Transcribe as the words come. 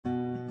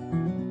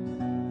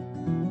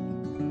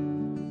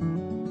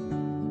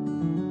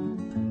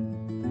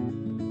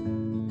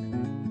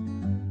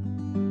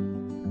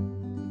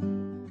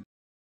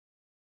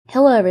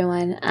Hello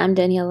everyone, I'm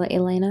Daniela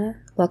Elana.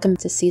 Welcome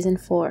to Season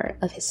 4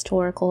 of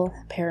Historical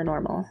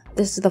Paranormal.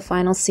 This is the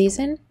final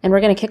season, and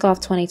we're going to kick off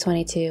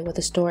 2022 with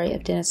the story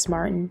of Dennis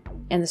Martin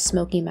and the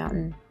Smoky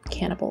Mountain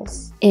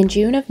Cannibals. In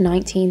June of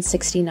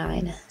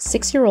 1969,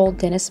 6-year-old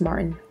Dennis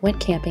Martin went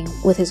camping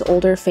with his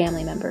older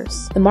family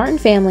members. The Martin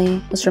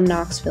family was from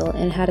Knoxville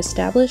and had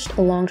established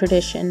a long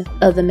tradition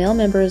of the male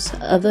members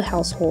of the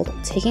household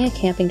taking a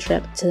camping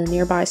trip to the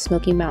nearby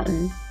Smoky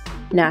Mountain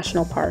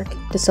National Park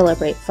to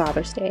celebrate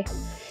Father's Day.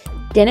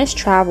 Dennis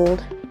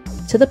traveled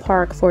to the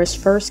park for his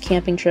first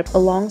camping trip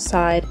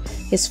alongside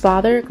his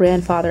father,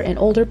 grandfather, and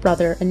older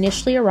brother,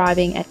 initially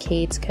arriving at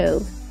Cades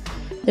Cove.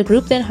 The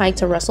group then hiked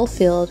to Russell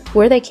Field,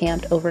 where they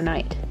camped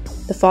overnight.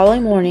 The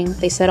following morning,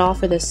 they set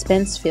off for the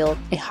Spence Field,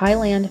 a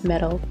highland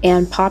meadow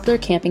and popular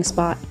camping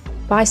spot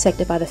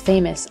bisected by the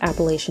famous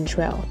Appalachian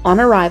Trail. On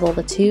arrival,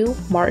 the two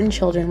Martin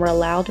children were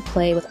allowed to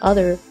play with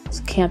others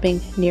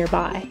camping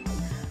nearby.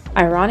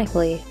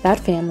 Ironically, that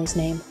family's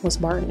name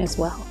was Martin as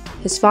well.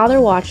 His father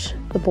watched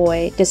the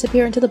boy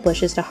disappear into the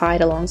bushes to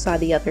hide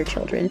alongside the other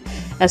children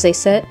as they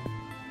set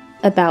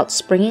about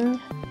springing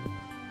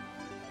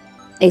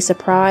a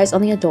surprise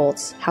on the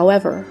adults.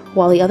 However,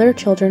 while the other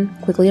children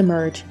quickly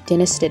emerged,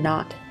 Dennis did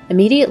not.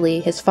 Immediately,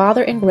 his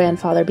father and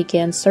grandfather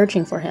began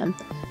searching for him,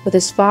 with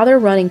his father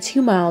running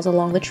 2 miles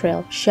along the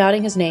trail,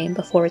 shouting his name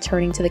before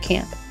returning to the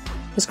camp.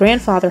 His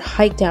grandfather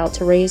hiked out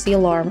to raise the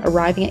alarm,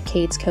 arriving at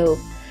Cades Cove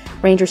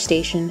Ranger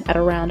Station at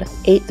around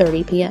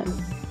 8:30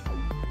 p.m.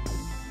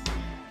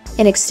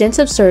 An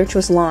extensive search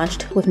was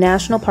launched with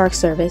National Park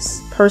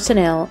Service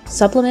personnel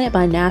supplemented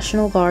by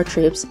National Guard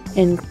troops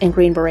and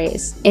Green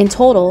Berets. In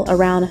total,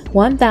 around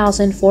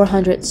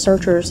 1,400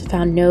 searchers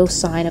found no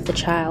sign of the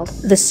child.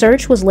 The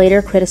search was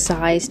later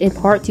criticized in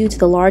part due to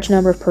the large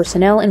number of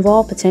personnel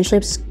involved potentially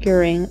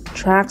obscuring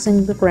tracks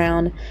in the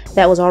ground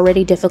that was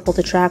already difficult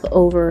to track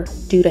over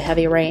due to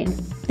heavy rain.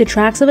 The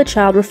tracks of a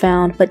child were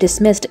found but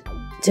dismissed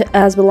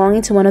as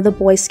belonging to one of the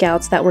Boy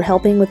Scouts that were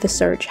helping with the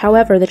search.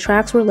 However, the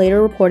tracks were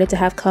later reported to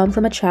have come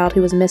from a child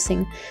who was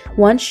missing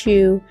one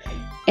shoe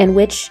and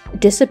which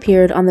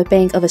disappeared on the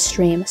bank of a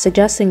stream,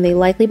 suggesting they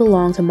likely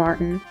belonged to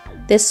Martin.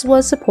 This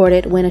was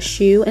supported when a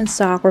shoe and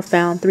sock were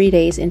found 3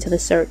 days into the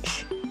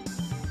search.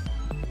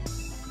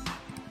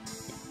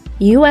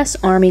 U.S.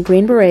 Army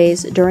Green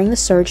Berets during the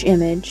search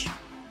image.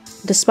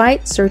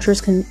 Despite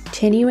searchers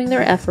continuing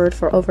their effort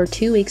for over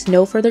 2 weeks,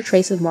 no further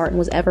trace of Martin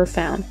was ever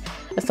found.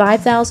 A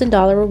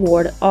 $5,000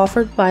 reward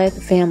offered by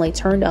the family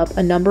turned up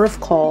a number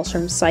of calls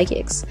from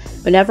psychics,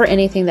 but never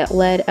anything that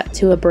led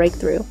to a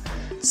breakthrough.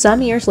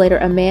 Some years later,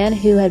 a man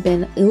who had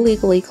been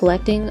illegally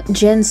collecting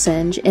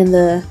ginseng in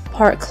the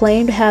park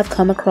claimed to have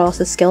come across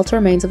the skeletal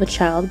remains of a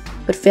child,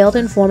 but failed to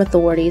inform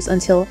authorities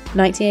until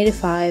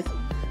 1985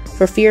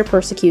 for fear of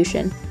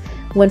persecution.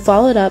 When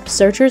followed up,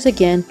 searchers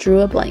again drew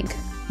a blank.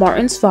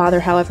 Martin's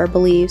father, however,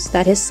 believes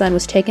that his son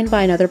was taken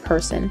by another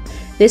person.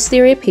 This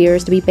theory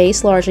appears to be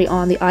based largely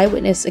on the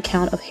eyewitness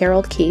account of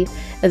Harold Key,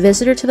 a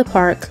visitor to the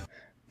park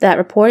that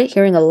reported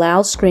hearing a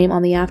loud scream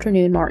on the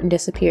afternoon Martin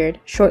disappeared.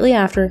 Shortly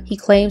after, he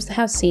claims to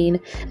have seen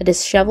a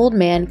disheveled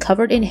man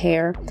covered in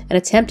hair and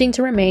attempting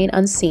to remain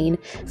unseen,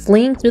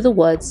 fleeing through the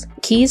woods.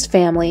 Key's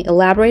family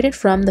elaborated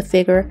that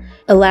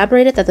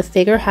the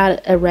figure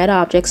had a red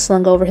object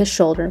slung over his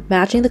shoulder,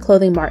 matching the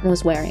clothing Martin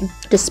was wearing.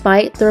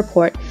 Despite the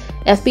report,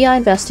 FBI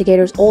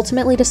investigators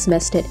ultimately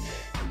dismissed it,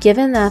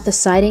 given that the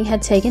sighting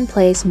had taken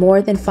place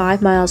more than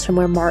 5 miles from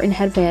where Martin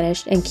had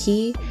vanished, and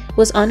Key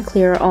was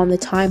unclear on the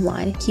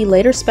timeline. Key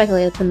later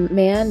speculated the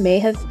man may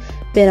have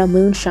been a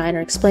moonshiner,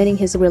 explaining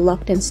his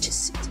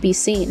reluctance to be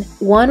seen.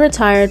 One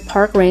retired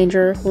park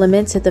ranger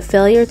lamented the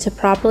failure to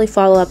properly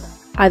follow up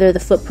either the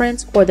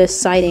footprints or the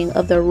sighting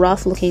of the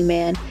rough-looking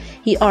man.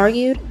 He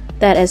argued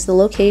that as the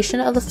location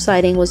of the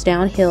sighting was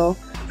downhill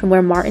from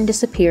where Martin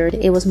disappeared,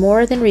 it was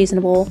more than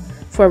reasonable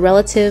for a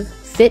relative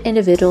fit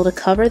individual to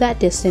cover that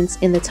distance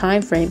in the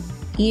time frame,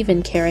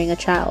 even carrying a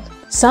child.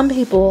 Some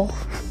people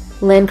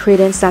lend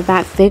credence that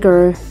that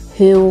figure,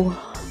 who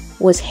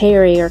was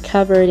hairy or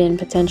covered in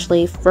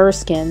potentially fur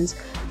skins,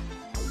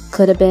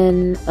 could have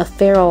been a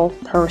feral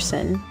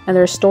person, and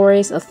there are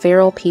stories of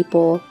feral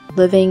people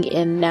living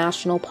in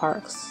national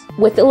parks.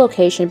 With the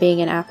location being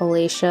in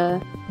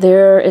Appalachia,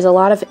 there is a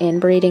lot of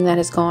inbreeding that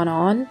has gone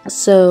on,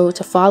 so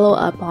to follow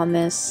up on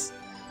this,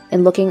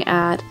 and looking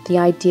at the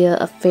idea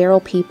of feral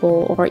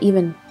people or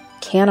even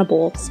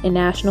cannibals in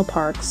national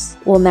parks,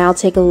 we'll now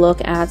take a look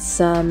at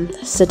some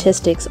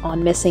statistics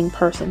on missing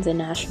persons in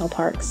national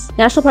parks.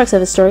 National parks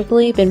have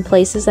historically been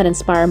places that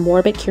inspire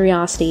morbid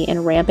curiosity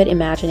and rampant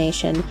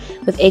imagination.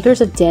 With acres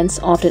of dense,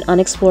 often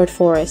unexplored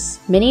forests,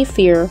 many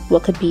fear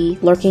what could be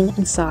lurking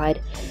inside.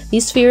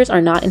 These fears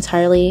are not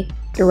entirely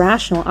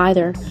irrational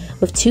either,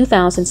 with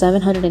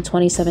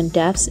 2,727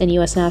 deaths in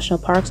U.S. national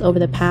parks over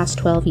the past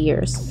 12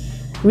 years.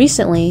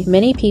 Recently,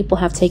 many people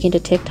have taken to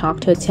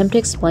TikTok to attempt to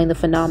explain the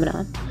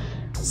phenomenon.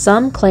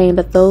 Some claim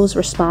that those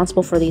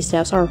responsible for these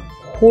deaths are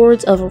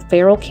hordes of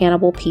feral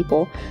cannibal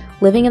people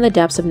living in the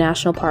depths of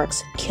national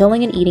parks,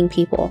 killing and eating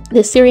people.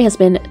 This theory has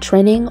been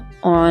trending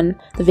on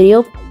the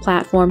video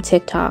platform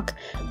TikTok,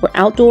 where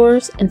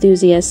outdoors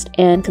enthusiasts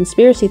and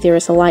conspiracy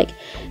theorists alike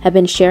have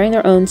been sharing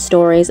their own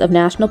stories of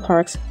national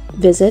parks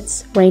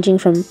visits, ranging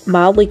from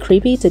mildly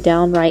creepy to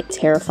downright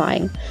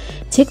terrifying.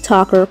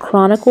 TikToker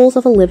Chronicles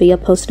of Olivia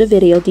posted a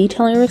video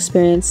detailing her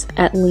experience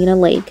at Lena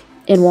Lake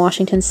in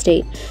Washington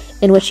State,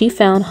 in which she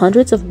found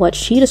hundreds of what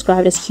she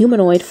described as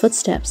humanoid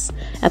footsteps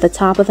at the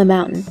top of the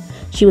mountain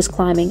she was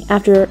climbing.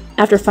 After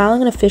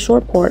filing an official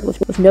report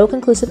with no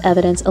conclusive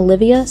evidence,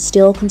 Olivia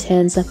still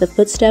contends that the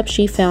footsteps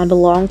she found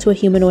belong to a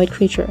humanoid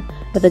creature,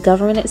 but the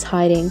government is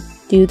hiding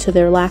due to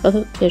their lack of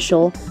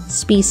official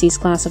species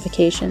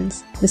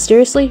classifications.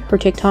 Mysteriously, her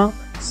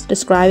TikToks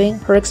describing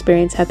her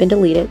experience have been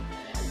deleted,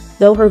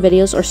 though her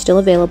videos are still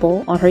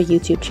available on her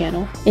YouTube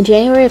channel. In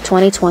January of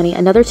 2020,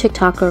 another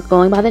TikToker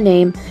going by the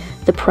name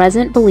The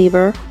Present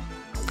Believer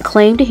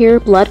claimed to hear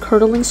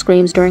blood-curdling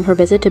screams during her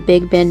visit to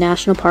Big Bend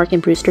National Park in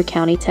Brewster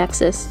County,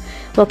 Texas.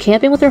 While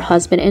camping with her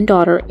husband and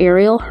daughter,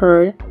 Ariel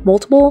heard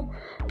multiple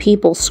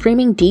people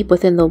screaming deep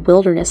within the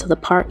wilderness of the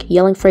park,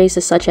 yelling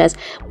phrases such as,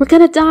 "We're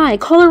gonna die!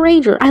 Call a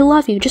ranger! I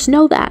love you! Just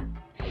know that!"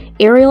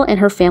 Ariel and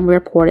her family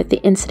reported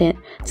the incident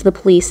to the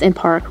police and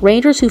park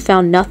rangers, who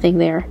found nothing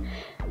there.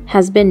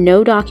 Has been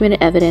no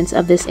documented evidence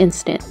of this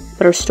incident,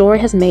 but her story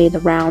has made the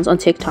rounds on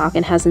TikTok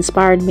and has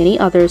inspired many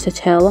others to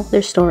tell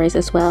their stories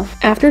as well.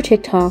 After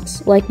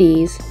TikToks like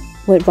these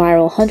went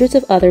viral, hundreds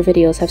of other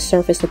videos have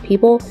surfaced of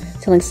people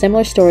telling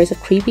similar stories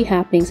of creepy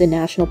happenings in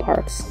national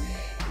parks.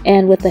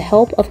 And with the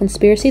help of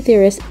conspiracy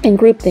theorists and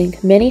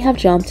groupthink, many have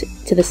jumped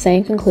to the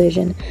same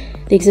conclusion: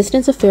 the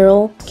existence of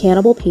feral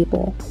cannibal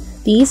people.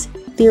 These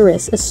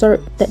theorists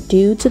assert that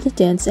due to the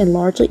dense and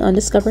largely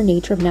undiscovered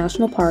nature of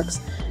national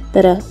parks,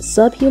 that a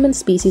subhuman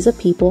species of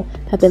people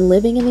have been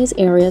living in these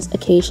areas,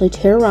 occasionally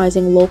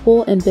terrorizing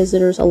local and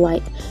visitors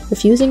alike,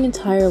 refusing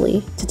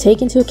entirely to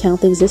take into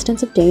account the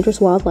existence of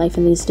dangerous wildlife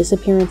in these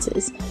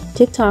disappearances.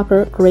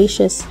 TikToker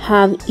Gracious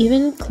have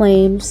even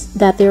claims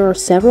that there are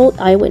several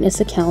eyewitness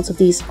accounts of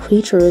these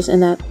creatures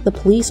and that the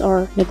police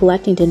are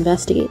neglecting to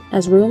investigate.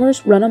 As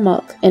rumors run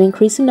amok, an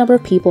increasing number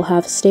of people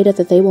have stated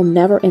that they will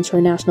never enter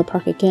a national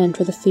park again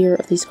for the fear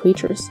of these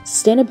creatures.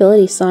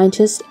 Sustainability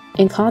scientist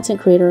and content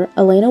creator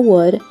Elana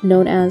Wood,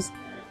 known as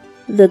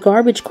the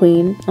Garbage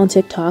Queen on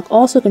TikTok,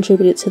 also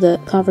contributed to the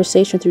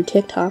conversation through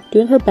TikTok,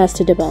 doing her best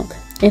to debunk.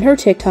 In her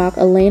TikTok,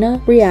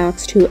 Elana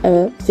reacts to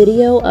a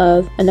video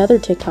of another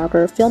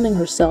TikToker filming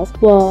herself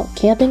while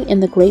camping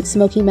in the Great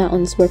Smoky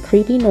Mountains, where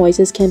creepy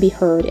noises can be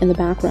heard in the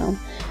background.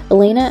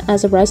 Elana,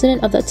 as a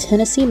resident of the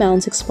Tennessee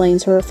mountains,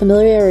 explains her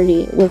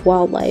familiarity with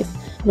wildlife,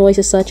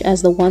 noises such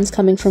as the ones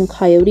coming from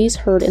coyotes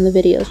heard in the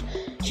videos.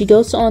 She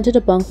goes on to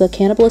debunk the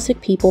cannibalistic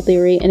people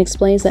theory and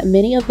explains that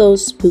many of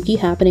those spooky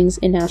happenings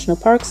in national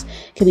parks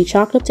can be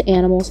chalked up to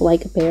animals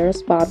like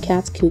bears,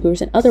 bobcats,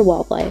 cougars, and other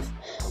wildlife.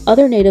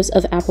 Other natives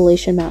of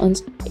Appalachian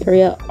Mountains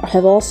area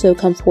have also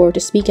come forward to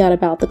speak out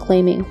about this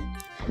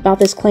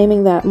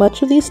claiming that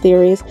much of these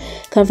theories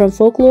come from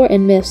folklore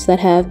and myths that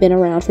have been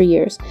around for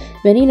years.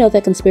 Many note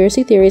that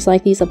conspiracy theories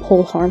like these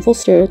uphold harmful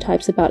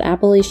stereotypes about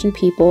Appalachian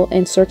people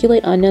and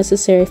circulate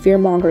unnecessary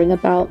fear-mongering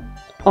about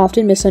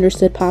often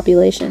misunderstood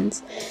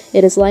populations.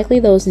 It is likely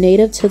those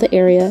native to the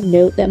area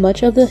note that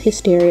much of the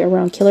hysteria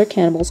around killer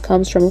cannibals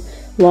comes from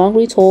long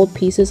retold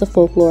pieces of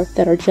folklore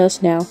that are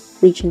just now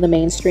reaching the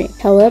mainstream.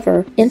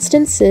 However,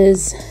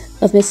 instances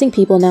of missing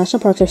people in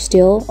national parks are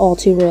still all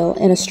too real,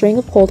 and a string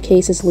of cold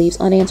cases leaves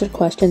unanswered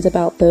questions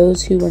about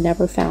those who were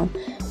never found.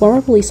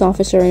 Former police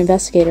officer and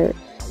investigator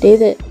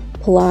David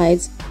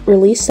Paulides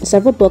released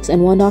several books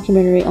and one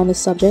documentary on the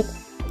subject,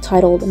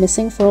 titled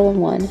Missing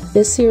 411.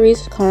 This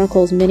series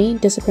chronicles many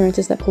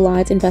disappearances that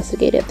Paulides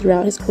investigated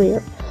throughout his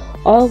career,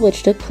 all of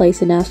which took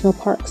place in national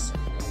parks,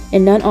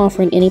 and none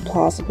offering any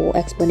plausible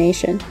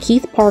explanation.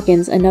 Keith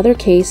Parkins, another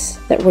case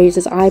that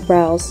raises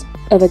eyebrows,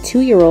 of a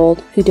 2-year-old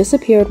who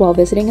disappeared while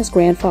visiting his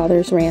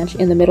grandfather's ranch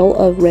in the middle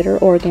of Ritter,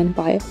 Oregon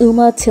by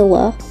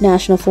Umatilla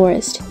National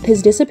Forest.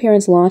 His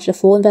disappearance launched a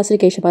full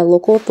investigation by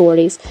local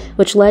authorities,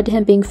 which led to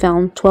him being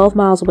found 12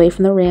 miles away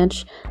from the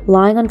ranch,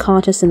 lying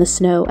unconscious in the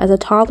snow. As a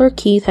toddler,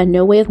 Keith had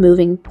no way of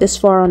moving this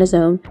far on his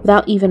own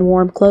without even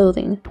warm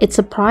clothing. It's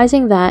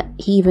surprising that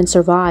he even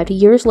survived.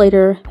 Years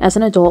later, as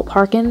an adult,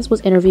 Parkins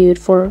was interviewed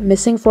for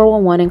Missing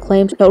 411 and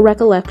claimed no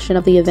recollection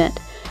of the event.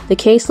 The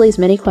case leaves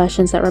many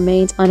questions that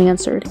remain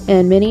unanswered,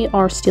 and many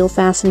are still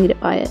fascinated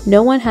by it.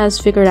 No one has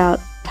figured out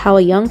how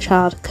a young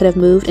child could have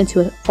moved into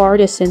a far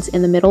distance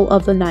in the middle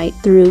of the night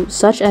through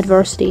such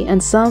adversity,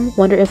 and some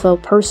wonder if a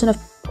person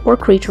or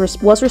creature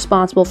was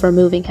responsible for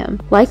moving him.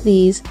 Like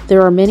these,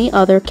 there are many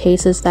other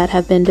cases that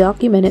have been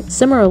documented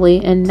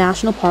similarly in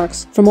national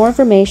parks. For more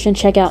information,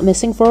 check out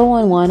Missing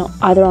 411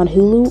 either on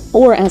Hulu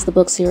or as the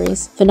book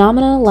series.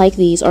 Phenomena like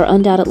these are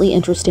undoubtedly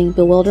interesting,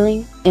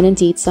 bewildering, and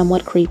indeed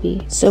somewhat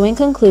creepy. So in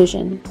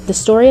conclusion, the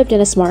story of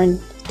Dennis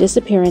Martin's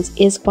disappearance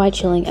is quite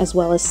chilling as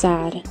well as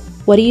sad.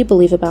 What do you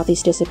believe about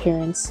these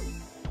disappearances?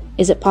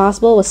 Is it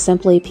possible it was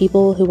simply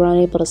people who were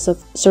unable to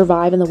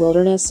survive in the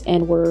wilderness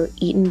and were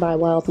eaten by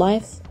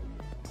wildlife,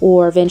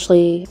 or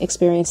eventually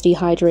experienced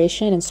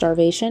dehydration and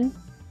starvation?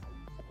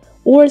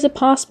 Or is it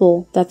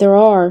possible that there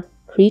are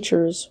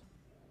creatures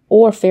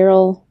or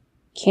feral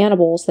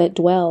cannibals that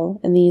dwell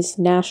in these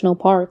national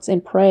parks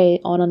and prey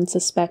on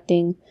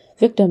unsuspecting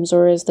victims,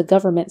 or is the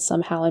government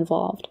somehow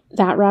involved?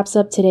 That wraps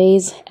up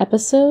today's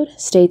episode.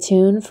 Stay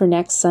tuned for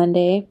next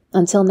Sunday.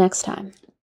 Until next time.